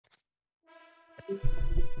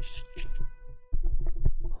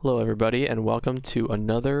Hello everybody and welcome to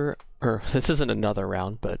another, or this isn't another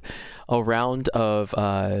round, but a round of,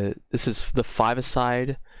 this is the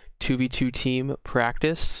 5-a-side 2v2 team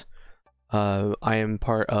practice. I am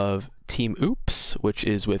part of Team Oops, which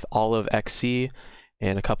is with Olive XC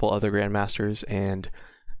and a couple other Grandmasters, and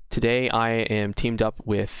today I am teamed up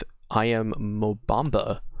with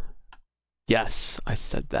IamMomba. Yes, I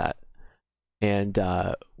said that. And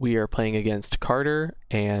we are playing against Carter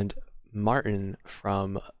and Martin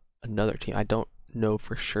from another team. I don't know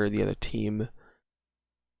for sure the other team,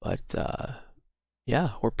 but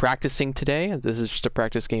yeah, we're practicing today. This is just a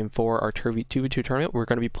practice game for our 2v2 tournament. We're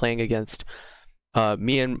going to be playing against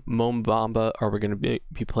me and Mombamba, or we're going to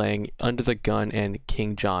be playing Under the Gun and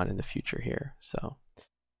King John in the future here. So, all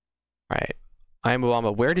right,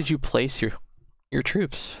 IamMomba, where did you place your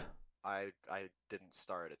troops? I didn't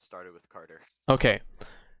start. It started with Carter. Okay,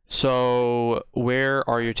 so where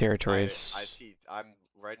are your territories? I see. I'm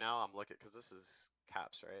right now. I'm looking because this is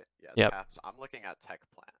caps, right? Yeah, it's Yep. caps. I'm looking at tech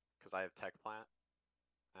plant because I have tech plant,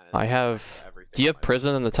 and I it's have. next to everything Do you on have my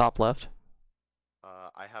prison in bonus. the top left?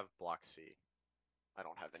 I have block C. I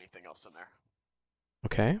don't have anything else in there.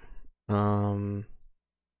 Okay. Um.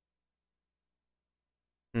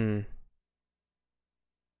 Hmm.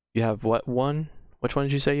 You have what one? Which one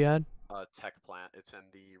did you say you had? Tech plant. It's in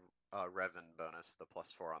the Revan bonus, the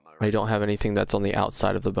 +4 on the I right don't have side. anything that's on the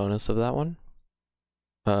outside of the bonus of that one.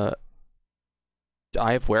 Uh,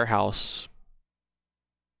 I have warehouse.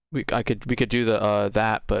 We could do the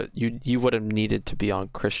that, but you would have needed to be on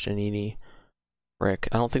Christianini, Rick.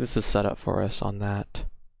 I don't think this is set up for us on that.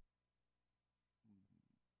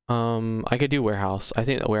 I could do warehouse. I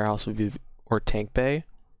think that warehouse would be, or tank bay.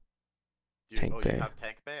 Tank You bay. have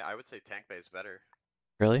tank bay? I would say tank bay is better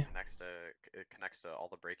because Really? it connects to all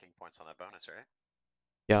the breaking points on that bonus, right?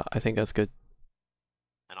 Yeah, I think that's good.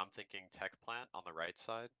 And I'm thinking tech plant on the right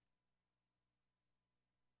side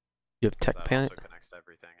You have because tech that plant. also connects to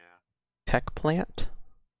everything. Yeah. Tech plant.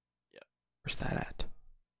 Yeah. Where's that at?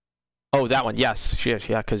 Oh, that one. Yes. Shit.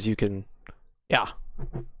 Yeah, because you can. Yeah.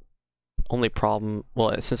 Only problem.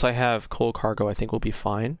 Well, since I have coal cargo, I think we'll be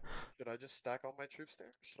fine. Should I just stack all my troops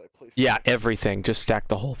there? Should I place them Yeah, like this? everything. Just stack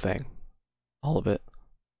the whole thing. All of it.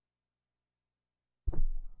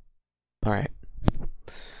 All right.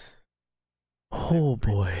 I have Oh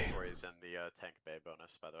 3 boy. territories in the tank bay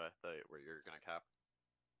bonus, by the way, where you're gonna cap.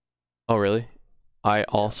 Oh really? I Yep,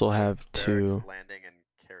 also I have have barracks, two. landing, and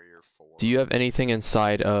carrier Do you 4. have anything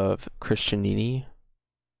inside of Christianini?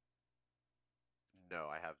 No,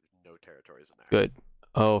 I have no territories in there. Good.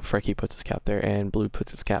 Oh, Frecky puts his cap there, and Blue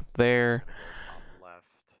puts his cap I'm just there. gonna go top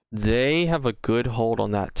left. They have a good hold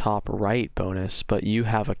on that top right bonus, but you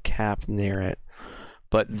have a cap near it.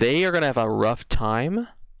 But they are going to have a rough time.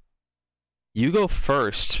 You go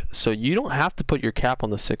first, so you don't have to put your cap on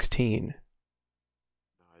the 16.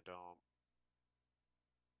 No, I don't.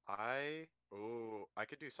 I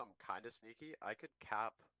could do something kind of sneaky. I could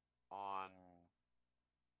cap on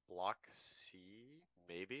block C,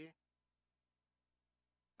 maybe?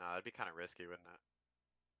 No, that'd be kind of risky, wouldn't it?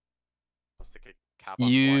 Let's take a cap on block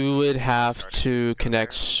You C would and then the have starting troops to go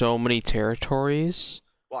connect there. so many territories.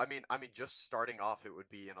 Well, I mean, just starting off, it would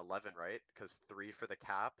be an 11, right? Because 3 for the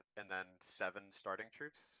cap and then 7 starting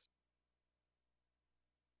troops.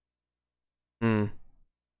 Hmm.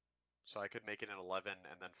 So I could make it an 11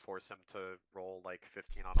 and then force him to roll like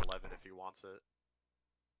 15 on 11 if he wants it.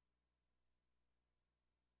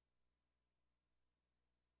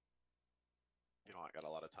 You know, I got a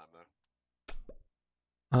lot of time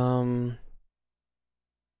though. Um.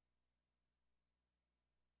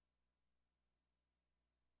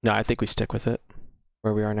 No, I think we stick with it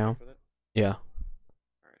where we are Stick now. with it. Yeah.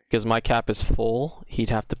 Alrighty. Because my cap is full, he'd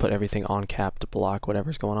have to put everything on cap to block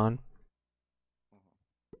whatever's going on.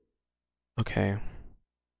 Okay.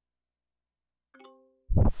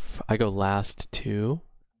 I go last too.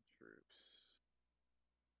 Troops.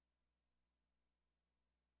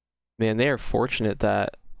 Man, they are fortunate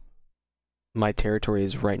that my territory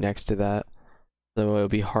is right next to that. So it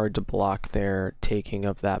would be hard to block their taking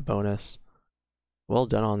of that bonus. Well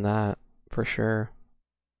done on that, for sure.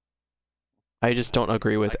 I just don't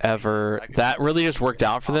agree with ever. I could be That really just cheeky worked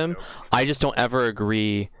and out for pop it them. open. I just don't ever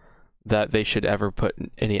agree that they should ever put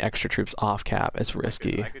any extra troops off cap. It's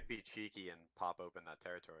risky. I could be cheeky and pop open that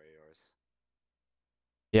territory of yours.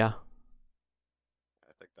 Yeah.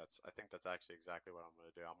 I think that's actually exactly what I'm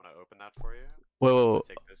gonna do. I'm gonna open that for you. Whoa, I'm whoa, gonna whoa.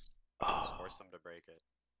 take this. I'm gonna just Oh, force them to break it.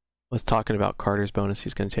 was talking about Carter's bonus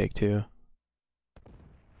he's going to take too.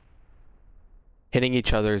 Hitting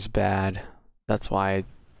each other is bad. That's why.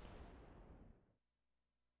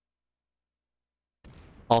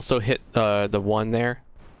 Also hit the one there.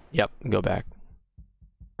 Yep, go back.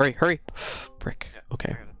 Hurry, hurry! Brick. Yeah,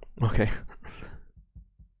 Okay. I got it. Okay.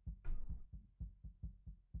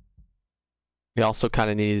 We also kind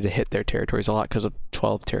of needed to hit their territories a lot because of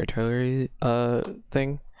 12 territory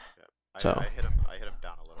thing. Yeah. So I hit him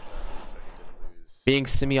down a little bit, so he did lose being a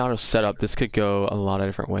lot of semi-auto setup, this could troops. go a lot of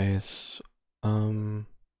different ways.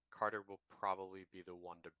 Carter will probably be the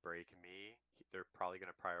one to break me. They're probably going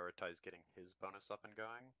to prioritize getting his bonus up and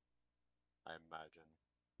going. I imagine.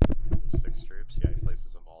 His 6 troops? Yeah, he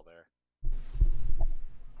places them all there.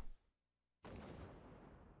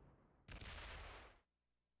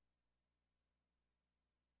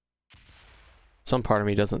 Some part of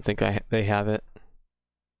me doesn't think they have it,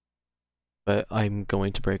 but I'm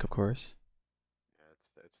going to break, of course.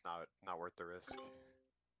 Yeah, it's not worth the risk.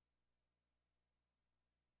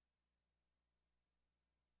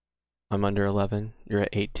 I'm under 11. You're at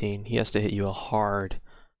 18. He has to hit you a hard.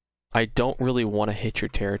 I don't really want to hit your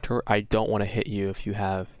territory. I don't want to hit you if you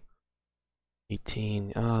have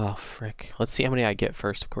 18. Oh, frick. Let's see how many I get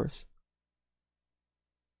first, of course.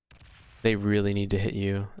 They really need to hit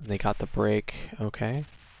you. They got the break. Okay.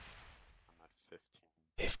 I'm at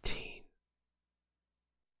 15. 15.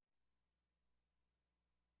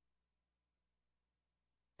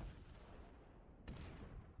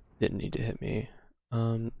 Didn't need to hit me.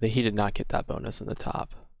 He did not get that bonus in the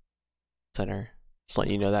top center. Just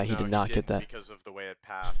letting you know that he No, did he not get didn't that. because of the way it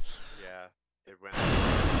pathed. Yeah, it went into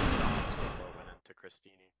Shams before it went into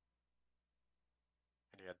Christini.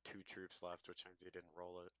 And he had 2 troops left, which means he didn't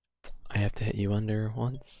roll it. I have to hit you under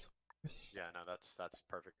once. Yeah, no, that's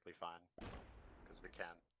perfectly fine. Because we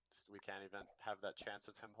can't even have that chance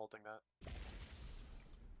of him holding that.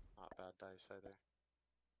 Not bad dice either.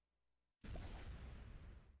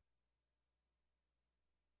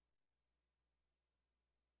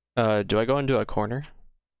 Do I go into a corner?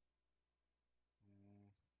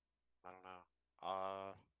 I don't know.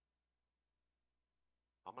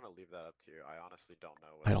 I'm gonna leave that up to you. I honestly don't know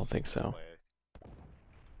I don't what's think the so. play.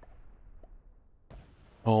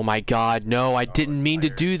 Oh my god, no, I Oh, didn't mean to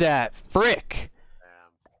Sire. do that. Frick!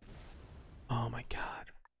 Damn. Oh my god.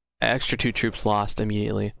 Extra 2 troops lost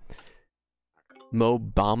immediately.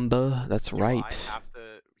 Mobamba, that's Do I right. have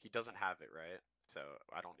to? He doesn't have it, right? So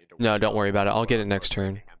I don't need to No, worry don't about worry about it. I'll quote get it unquote next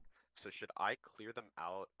turn. breaking him. So should I clear them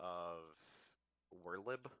out of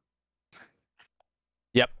Werlib?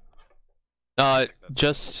 Yep. I think that's what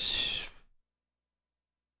I should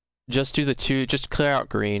do. Just do the 2, just clear out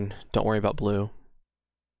green. Don't worry about blue.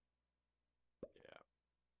 Yeah.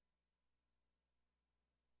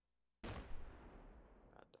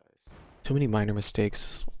 Bad dice. Too many minor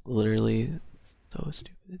mistakes. Literally, so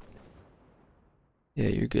stupid. Yeah,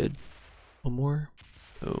 you're good. One more.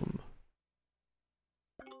 Boom.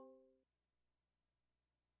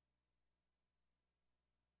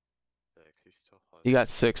 6. He still has. You got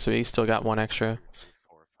 6, so you still got 1 extra. 2, 3,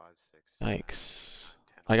 4, 5, 6, 7, 8, Yikes.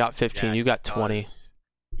 9, 10, I 11. got 15, Yeah, you he got 20. does.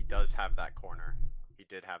 He does have that corner. He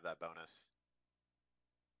did have that bonus.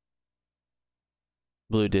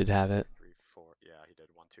 Blue did 1, have 2, it. 3, 4. Yeah, he did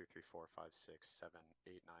 1, 2, 3, 4, 5, 6, 7,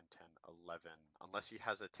 8, 9, 10, 11. Unless he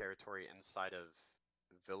has a territory inside of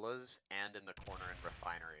villas and in the corner in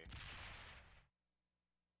refinery.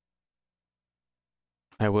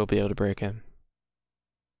 I will be able to break him.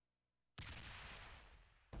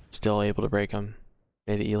 Still able to break him.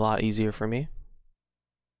 Made it a lot easier for me.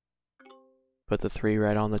 Put the 3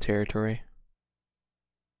 right on the territory.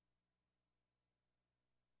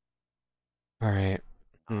 Alright.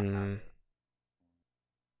 Not have it.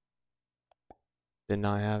 Did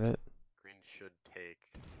not have it. Green should take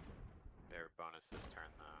their bonus this turn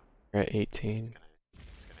though. We're at 18.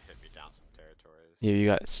 He's gonna hit me down some territories. Yeah,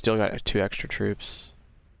 you still got 2 extra troops.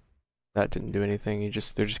 That didn't do anything. They're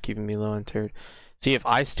just keeping me low on territory. See, if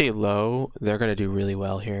I stay low, they're gonna do really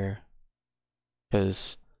well here.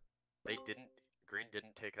 Cause Green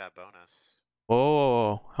didn't take that bonus.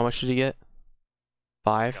 whoa, how much did he get? He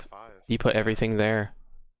 5. got 5. He put Yeah. everything there.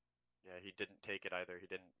 Yeah, he didn't take it either. He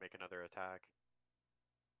didn't make another attack.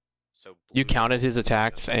 So You blue counted will his be in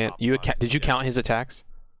attacks, the and top you left. did you Yeah. count his attacks?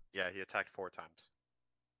 Yeah, he attacked 4 times.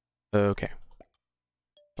 Okay.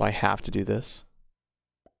 So I have to do this.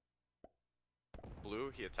 Blue,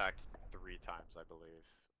 he attacked 3 times, I believe.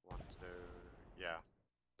 1, 2, yeah.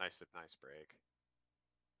 Nice break.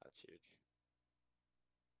 That's huge.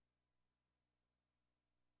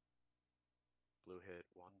 Blue hit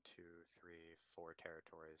 1, 2, 3, 4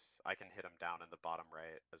 territories. I can hit him down in the bottom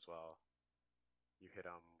right as well. You hit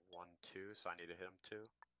him 1, 2, so I need to hit him 2.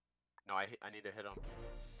 No, I need to hit him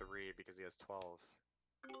 3 because he has 12.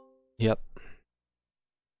 Yep.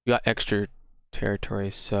 You got extra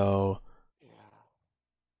territory, so Yeah.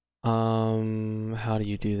 how do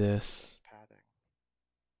you do Let's see this? this pathing.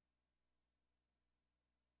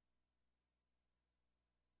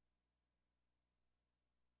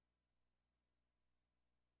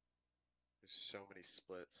 There's so many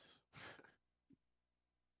splits.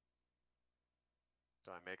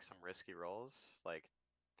 Do I make some risky rolls, like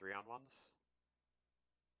 3-on-1s?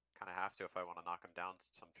 Kind of have to if I want to knock them down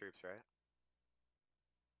some troops, right?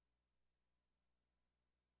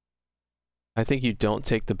 I think you don't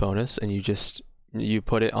take the bonus and you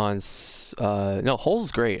put it on no,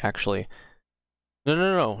 Hull's great actually.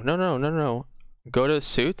 No. Go to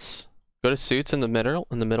suits. Go to suits in the middle.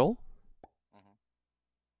 Mm-hmm.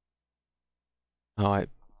 Oh,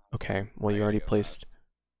 okay. Well, I you gotta already go placed. fast.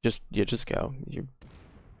 Just go.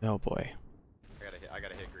 Oh boy. I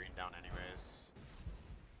gotta hit green down anyways.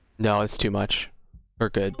 No, it's too much. We're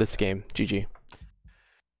good. This Yeah. game. GG.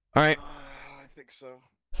 All right. I think so.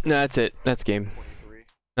 No, that's it. That's game. 23.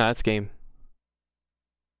 No, that's game.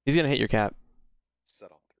 He's gonna hit your cap.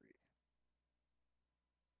 Set on 3.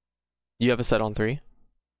 You have a set on 3.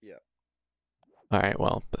 Yeah. All right.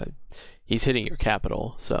 Well, he's hitting your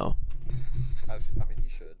capital, so. I mean, he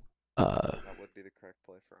should. Uh, That would be the correct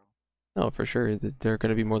play for him. no, for sure. They're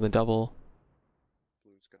gonna be more than double.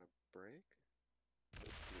 Blue's gonna break.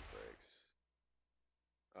 Blue breaks.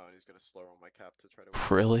 Oh, and he's gonna slow roll my cap to try to win.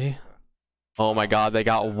 Really? Okay. Oh my God! They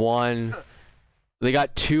got Yeah. one. They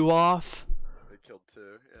got 2 off. They killed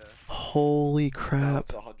 2, yeah. Holy Now crap!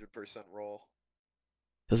 it's a 100% roll.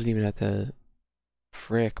 Doesn't even have to.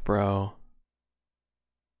 Frick, bro.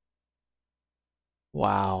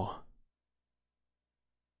 Wow.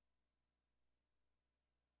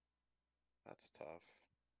 That's tough.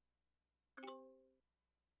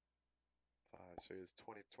 5, so he has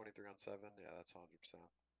 23 on 7. Yeah, that's 100%.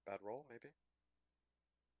 Bad roll, maybe?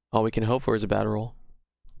 All we can hope for is a bad roll.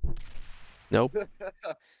 Nope.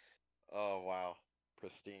 Oh, wow.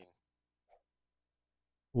 Pristine.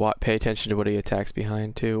 What? Pay attention to what he attacks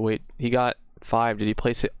behind too. Wait, he got 5. Did he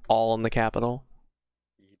place it all in the capital?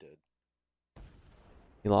 He did.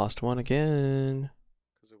 He lost one again.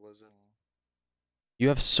 Because it was in... You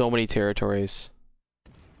have so many territories.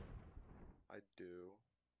 I do.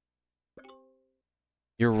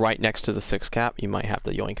 You're right next to the 6 cap. You might have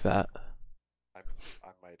to yoink that.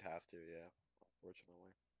 I might have to, yeah.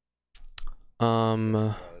 Unfortunately.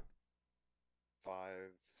 Um, What?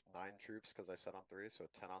 5, 9 troops because I set on 3, so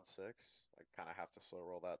 10 on 6. I kind of have to slow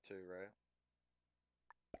roll that too, right?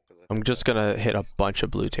 I'm just gonna hit a bunch of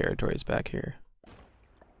blue territories back here.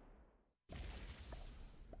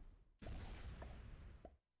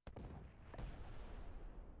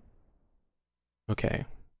 Okay.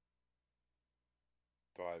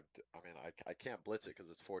 So I mean, I can't blitz it because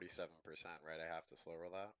it's 47%, right? I have to slow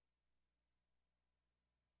roll that.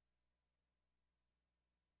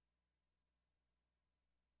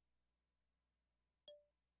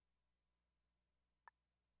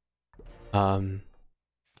 Um,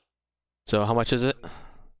 so how much is it?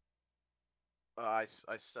 I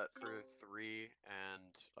set for 3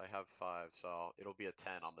 and I have 5, so it'll be a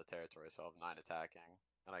 10 on the territory, so I'll have 9 attacking.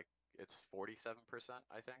 And it's 47%,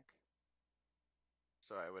 I think.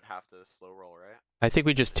 So I would have to slow roll, right? I think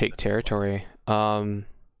we just Is take the new play? territory.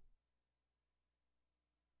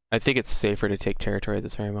 I think it's safer to take territory at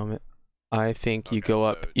this very moment. I think you Okay, go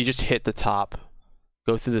so up, you just hit the top,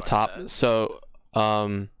 go through the do I top. set? So,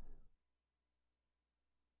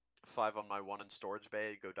 5 on my 1 in storage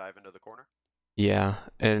bay, go dive into the corner? yeah,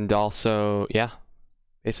 and also, yeah,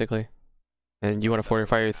 basically. And Do you I want to set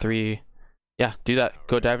fortify early your now? 3. Yeah, do that. Now,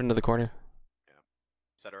 Go right? dive into the corner. Yeah.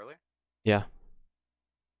 Set early? Yeah.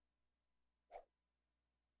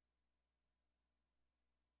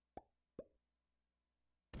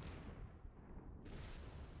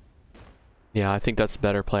 Yeah, I think that's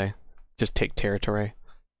better play. Just take territory.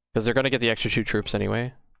 Because they're going to get the extra 2 troops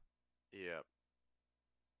anyway. Yep.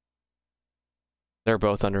 They're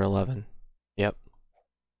both under 11. Yep.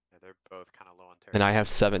 Yeah, they're both kind of low on And I territory. have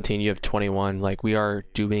 17, you have 21. Like, we are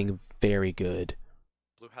doing very good.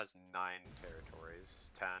 Blue has 9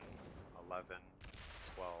 territories. 10, 11,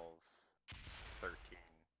 12, 13.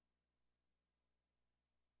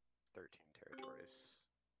 13 territories.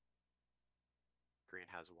 Green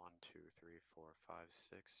has 1, 2, 3, 4, 5,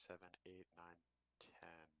 6, 7, 8, 9, 10.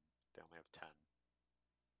 They only have 10.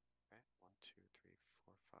 Right? 1, 2, 3,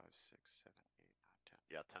 4, 5, 6, 7, 8, 9, 10.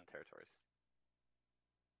 Yeah, 10 territories.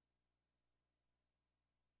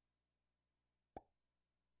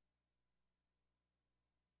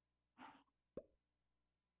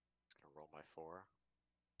 Just gonna roll my 4.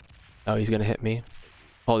 Oh, he's going to hit me.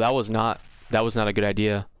 Oh, that was not a good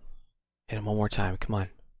idea. Hit him one more time. Come on.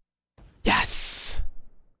 Yes!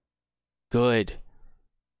 Good.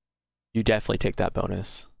 You definitely take that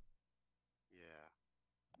bonus. Yeah.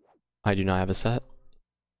 I do not have a set.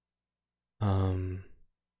 Let me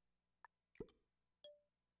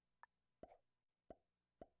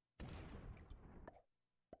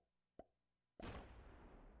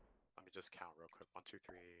just count real quick. 1, 2,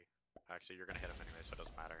 3. Actually, you're gonna hit him anyway, so it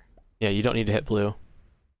doesn't matter. Yeah, you don't need to hit blue.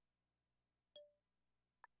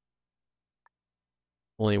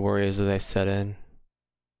 Only worry is that they set in.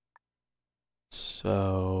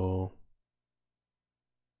 So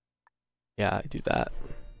yeah, I do that.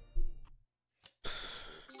 6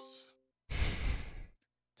 troops.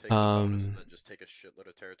 Take the bonus and then just take a shitload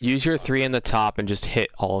of territory. Use your 3 in right? the top and just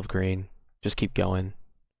hit all of green. Just keep going.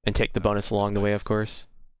 And take the bonus along the way, of course.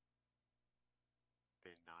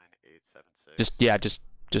 9, 8, 7, 6.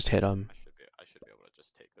 Just hit them. I should be able to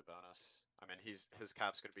just take the bonus. I mean, his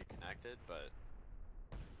cap's gonna be connected, but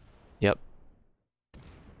Yep.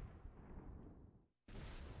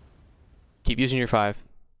 Keep using your 5.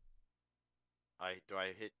 I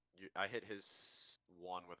hit you? I hit his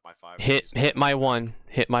 1 with my 5. Hit my 1.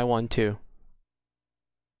 Hit my 1 too.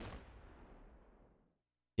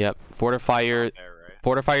 Yep. Fortify your there, right?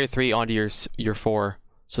 Fortify your 3 onto your 4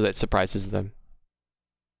 so that surprises them.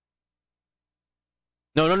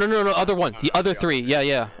 No, other one. The other 3.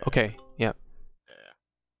 Yeah. Okay. Yep. Yeah.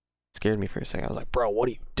 Scared me for a second. I was like, bro, what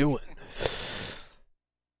are you doing?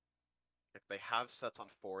 If they have sets on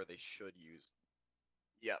 4, they should use.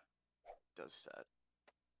 Yep. Does set.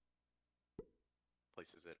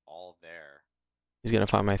 Places it all there. He's gonna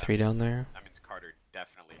find my 3 down there. That means Carter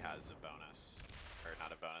definitely has a bonus. Or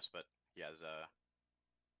not a bonus, but he has a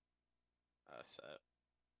set.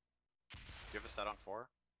 Do you have a set on 4?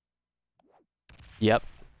 Yep.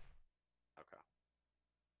 Okay.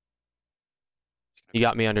 You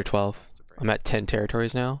got me under 12. I'm at 10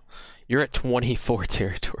 territories now. You're at 24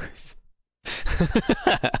 territories.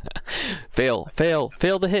 Fail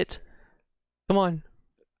the hit. Come on.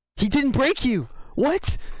 He didn't break you.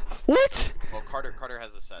 What? Well, Carter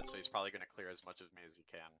has a set, so he's probably gonna clear as much of me as he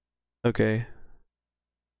can. Okay.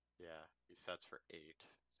 Yeah, he sets for 8,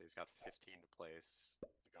 so he's got 15 to place.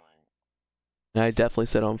 Going. I definitely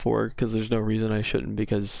set on 4 because there's no reason I shouldn't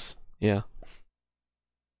because, yeah.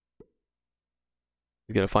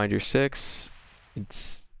 You gotta find your 6.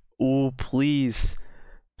 It's... Ooh, please.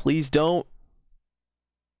 Please don't.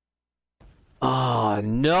 Oh,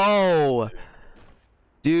 no!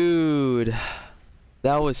 Dude.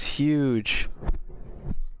 That was huge.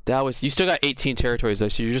 You still got 18 territories though,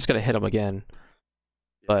 so you're just gonna hit them again.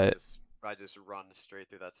 Yeah, But... I just run straight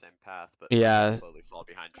through that same path, but yeah. slowly fall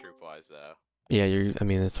behind troop-wise though. Yeah, I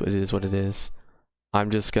mean, it is what it is.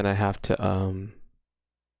 I'm just gonna have to, Can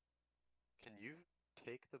you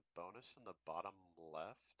take the bonus in the bottom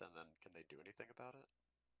left, and then can they do anything about it?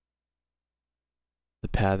 the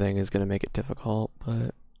pathing is gonna make it difficult,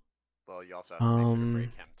 but... Well, you also have to make sure to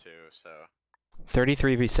break him too, so...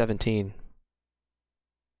 33 v 17.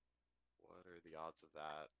 What are the odds of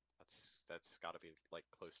that? That's gotta be, like,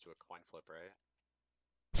 close to a coin flip, right?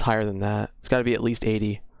 It's higher than that. It's gotta be at least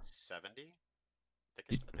 80. 70? I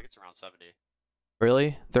think it's around 70.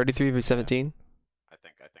 Really? 33 v 17? Yeah,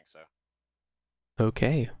 I think so.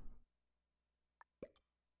 Okay.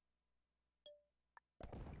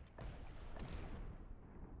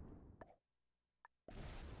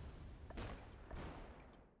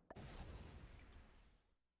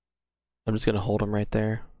 I'm just gonna hold him right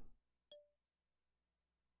there.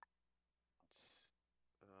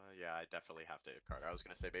 Yeah, I definitely have to hit Carter. I was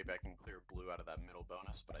gonna say maybe I can clear blue out of that middle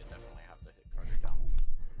bonus, but I definitely have to hit Carter down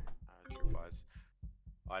troop-wise.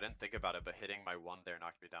 Oh, I didn't think about it, but hitting my 1 there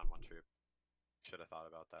knocked me down 1 troop. Should have thought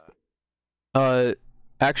about that.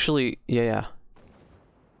 Actually, yeah.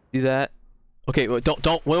 Do that. Okay, wait,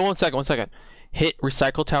 don't, wait, one second. Hit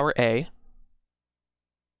Recycle Tower A.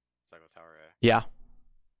 Recycle Tower A. Yeah.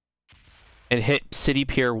 And hit City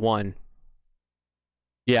Pier 1.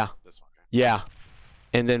 Yeah. This one, okay. Yeah.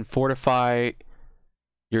 And then fortify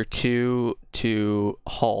your 2 to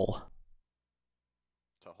Hull.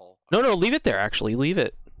 To Hull? Okay. No, leave it there, actually. Leave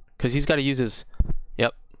it. Because he's got to use his...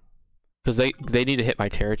 Yep. Because they need to hit my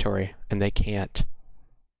territory, and they can't.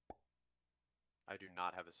 I do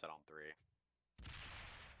not have a set on 3.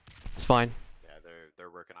 It's fine. Yeah,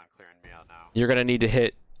 they're working on clearing me out now. You're gonna need to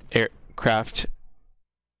hit craft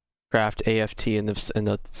AFT in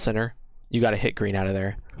the center. You gotta hit green out of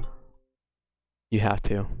there. You have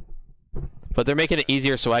to. But they're making it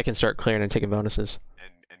easier so I can start clearing and taking bonuses.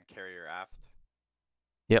 And carrier aft?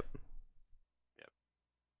 Yep.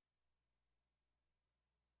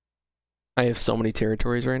 I have so many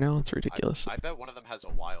territories right now, it's ridiculous. I bet one of them has a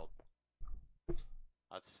wild.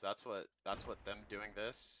 That's what them doing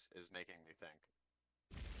this is making me think.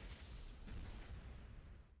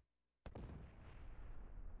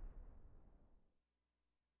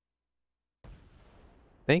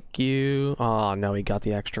 Thank you. Oh no, he got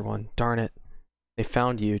the extra one. Darn it. They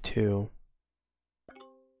found you too.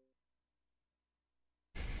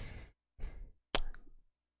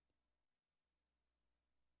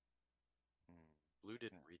 Blue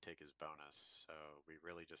didn't retake his bonus, so we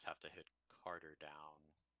really just have to hit Carter down.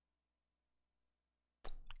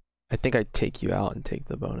 I think I'd take you out and take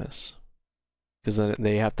the bonus. Because then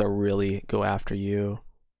they have to really go after you.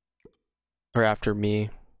 Or after me.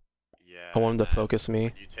 Yeah, I want and them to then focus me.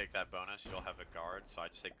 when you take that bonus, you'll have a guard, so I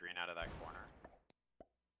just take green out of that corner.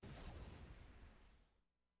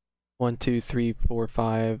 1, 2, 3, 4,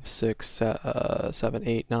 5, 6, 7,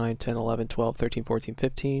 8, 9, 10, 11, 12, 13, 14,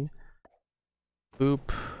 15. Boop. 2, 3,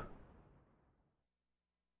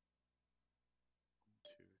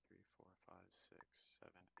 4, 5, 6,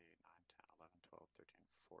 7, 8, 9, 10, 11, 12, 13,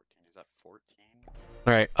 14. Is that 14?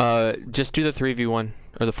 Alright, just do the 3v1.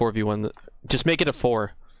 Or the 4v1. Just make it a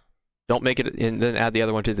 4. Don't make it, and then add the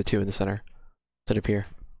other one to the 2 in the center. Set up here.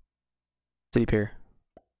 Set up here.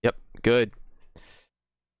 Yep, good.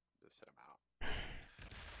 Just hit him out.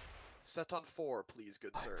 Set on 4, please,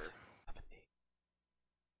 good sir.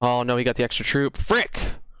 Oh no, he got the extra troop. Frick!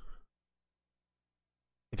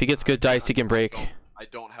 If he gets good dice, he can break. I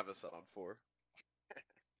don't have a set on 4.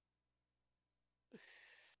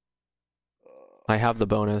 I have the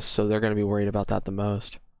bonus, so they're going to be worried about that the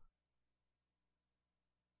most.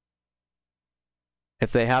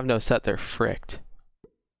 If they have no set, they're fricked.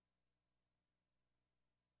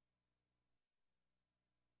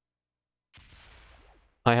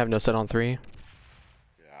 I have no set on 3. Yeah,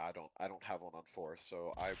 I don't have one on 4,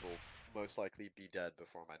 so I will most likely be dead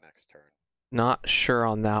before my next turn. Not sure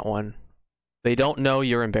on that one. They don't know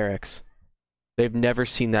you're in barracks. They've never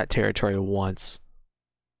seen that territory once.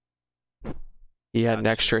 He had an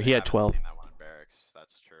extra. He had 12. Seen that one in barracks.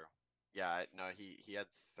 That's true. Yeah, no, he had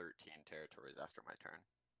 13 territories after my turn,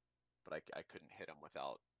 but I couldn't hit him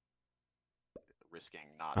without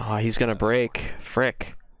risking not. Oh, he's gonna break.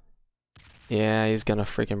 Frick. Yeah, he's gonna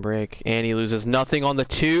freaking break. And he loses nothing on the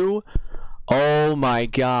 2. Oh my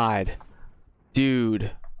god.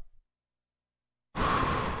 Dude.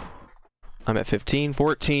 I'm at 15,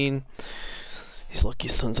 14. These lucky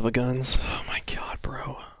sons of a guns. Oh my god,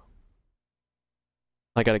 bro.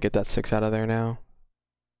 I gotta get that 6 out of there now.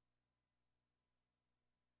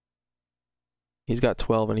 He's got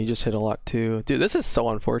 12 and he just hit a lot too. Dude, this is so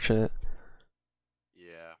unfortunate.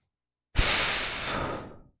 Yeah.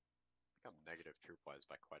 I'm negative troop-wise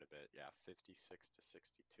by quite a bit. Yeah, 56 to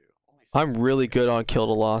 62. Only I'm really good on kill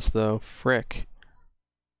to loss though. Frick.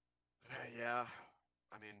 Yeah.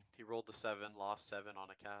 I mean, he rolled the 7, lost 7 on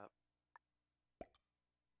a cap.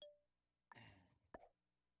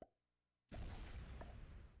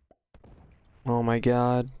 Oh my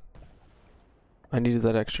god. I needed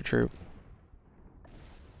that extra troop.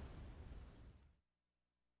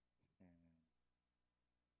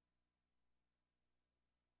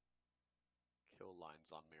 Kill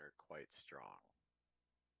lines on me are quite strong.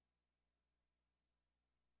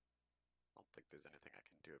 I don't think there's anything I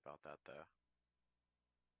can do about that though.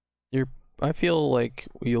 I feel like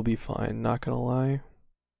you'll be fine, not gonna lie.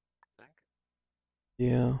 Think?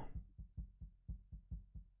 Yeah.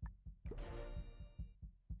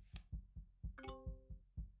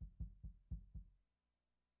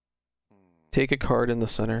 Take a card in the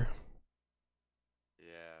center. Yeah.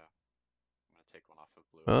 I'm gonna take one off of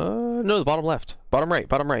blue. No, the bottom left. Bottom right,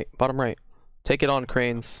 bottom right, bottom right. Take it on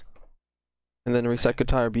cranes. And then recycle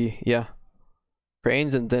tower B. Yeah.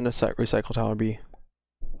 Cranes and then a recycle tower B.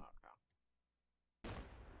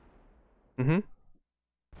 Mm-hmm.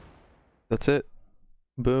 That's it.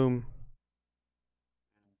 Boom.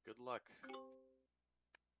 Good luck.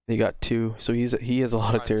 He got 2, so he has a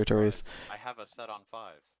lot of territories. Surprise. I have a set on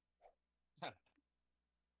 5.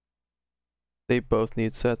 They both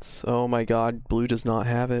need sets. Oh my god, blue does not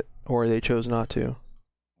have it. Or they chose not to.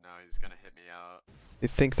 No, he's gonna hit me out. They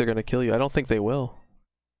think they're gonna kill you. I don't think they will.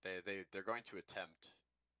 They're going to attempt,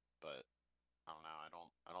 but I don't know.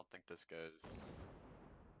 I don't think this goes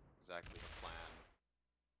exactly to plan.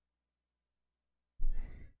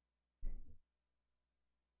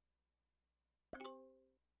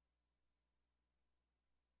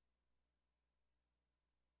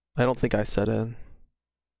 I don't think I set in.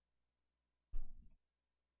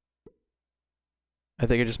 I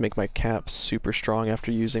think I just make my cap super strong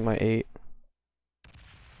after using my 8.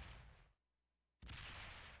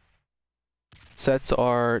 Sets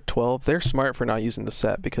are 12. They're smart for not using the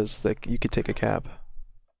set because you could take a cap.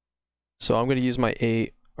 So I'm gonna use my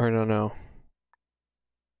 8, or no.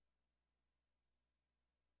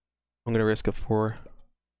 I'm gonna risk a 4.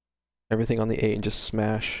 Everything on the 8 and just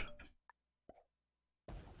smash.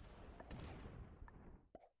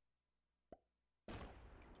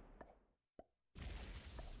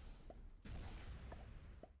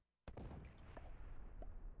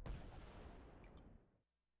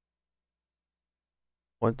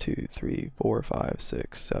 One, 2, 3, 4, 5,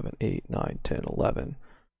 6, 7, 8, 9, 10, 11.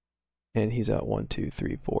 And he's at 1, 2,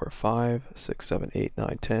 3, 4, 5, 6, 7, 8,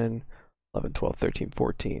 9, 10, 11, 12, 13,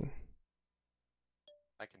 14.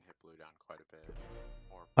 I can hit blue down quite a bit.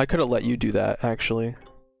 More I could have let you do that, actually.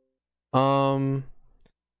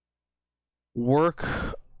 Work,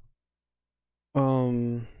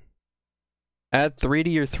 add 3 to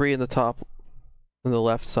your 3 in the top, on the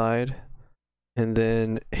left side, and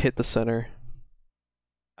then hit the center.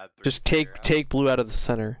 add 3 Just to carrier aft. take blue out of the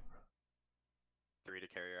center. 3 to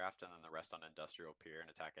carrier aft, and then the rest on industrial pier and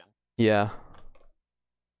attack in. Yeah.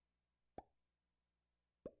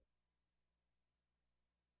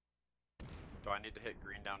 Do I need to hit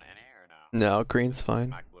green down any or no? No, green's Just fine.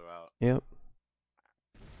 smack blue out. Yep.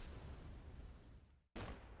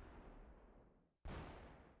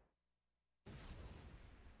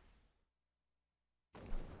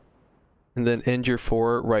 And then end your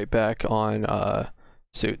 4 right back on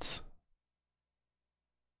suits.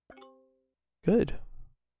 Good.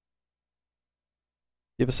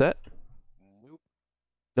 You have a set? Nope.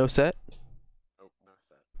 No set? Nope, no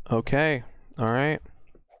set. Okay. Alright.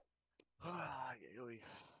 Yay.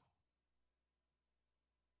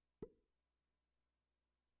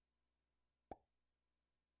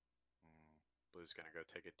 Blue's gonna go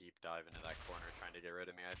take a deep dive into that corner trying to get rid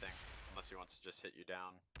of me, I think. Unless he wants to just hit you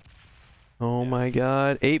down. Oh Yeah. my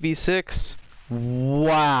god. 8v6?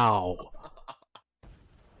 Wow.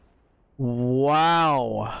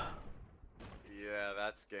 Wow. Yeah,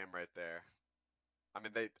 that's game right there. I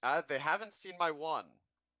mean, they haven't seen my 1.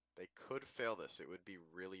 They could fail this. It would be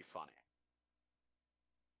really funny.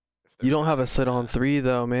 If You they're don't have a betting set on that. 3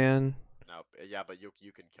 though, man. No, yeah, but you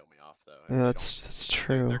can kill me off though. Yeah, that's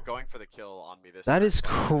true. They're going for the kill on me this That turn, is so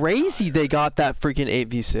I'm crazy gonna they got that freaking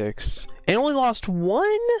 8v6. And only lost 1?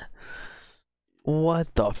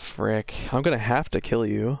 What the frick? I'm gonna have to kill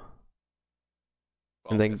you.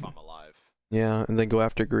 Well, And then, if I'm alive. yeah, and then go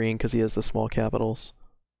after green because he has the small capitals.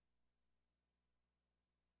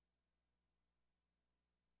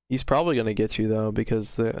 He's probably gonna get you though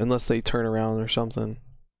because unless they turn around or something.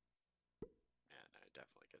 Yeah, no, it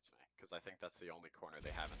definitely gets me. Because I think that's the only corner they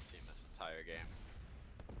haven't seen this entire game.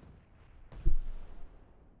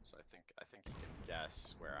 So I think he can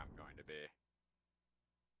guess where I'm going to be.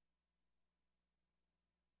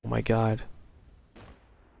 Oh my god.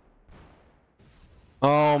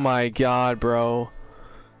 Oh my god, bro.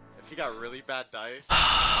 If he got really bad dice,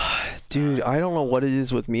 Dude, I don't know what it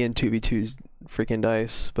is with me and 2v2's freaking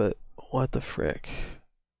dice, but what the frick?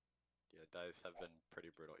 yeah, dice have been pretty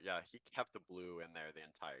brutal. Yeah, he kept the blue in there the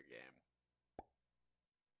entire game.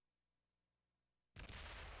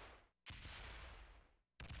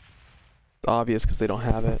 It's obvious because they don't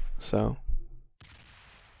have it, so.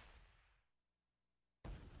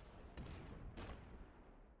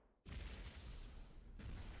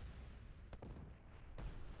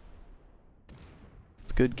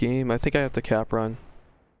 It's a good game. I think I have the cap run.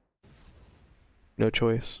 No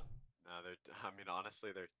choice. No, I mean,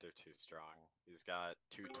 honestly, they're too strong. He's got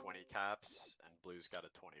 220 caps, and blue's got a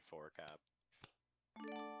 24 cap.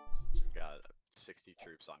 He's got 60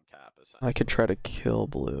 troops on cap, essentially. I could try to kill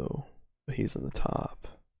blue, but he's in the top.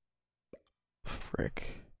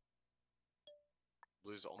 Frick.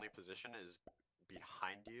 Blue's only position is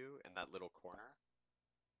behind you in that little corner,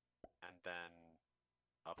 and then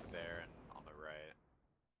up there and on the right.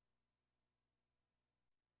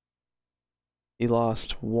 He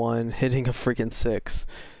lost 1, hitting a freaking 6.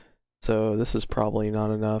 So this is probably not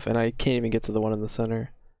enough, and I can't even get to the one in the center.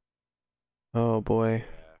 Oh boy. Yeah.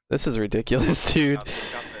 This is ridiculous, dude.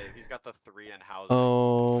 He's got the 3 in housing.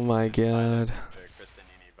 Oh my and god. silence the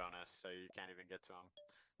Cristanini bonus, so you can't even get to him.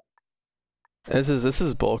 This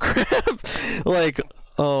is bullcrap. Like,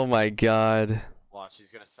 oh my god. Watch, he's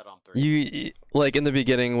gonna set on 3. You like in the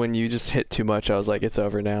beginning when you just hit too much, I was like, it's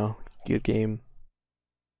over now. Good game.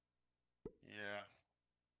 Yeah.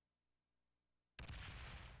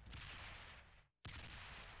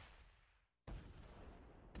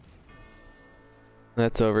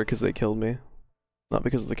 That's over because they killed me, not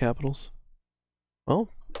because of the capitals. Well,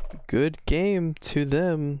 good game to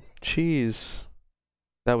them. Jeez,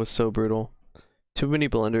 that was so brutal. Too many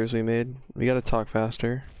blunders we made. We gotta talk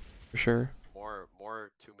faster, for sure.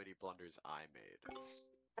 More too many blunders I made.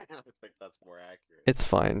 I think that's more accurate. It's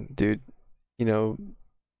fine, dude. You know,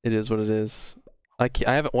 it is what it is. I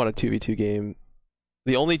haven't won a 2v2 game.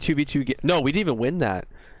 The only 2v2 game. No, we didn't even win that.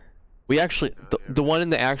 We actually, the one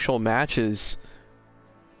in the actual matches,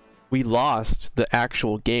 we lost the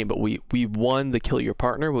actual game, but we won the kill your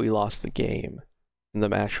partner, but we lost the game in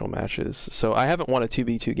the actual matches. So I haven't won a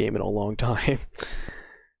 2v2 game in a long time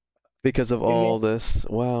because of all this.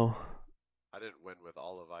 Wow. I didn't win with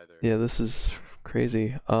all of either. Yeah, this is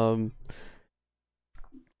crazy.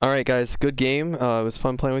 Alright guys, good game. It was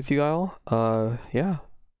fun playing with you all. Yeah.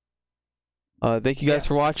 Thank you guys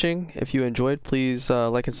for watching. If you enjoyed, please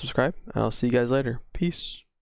like and subscribe. And I'll see you guys later. Peace.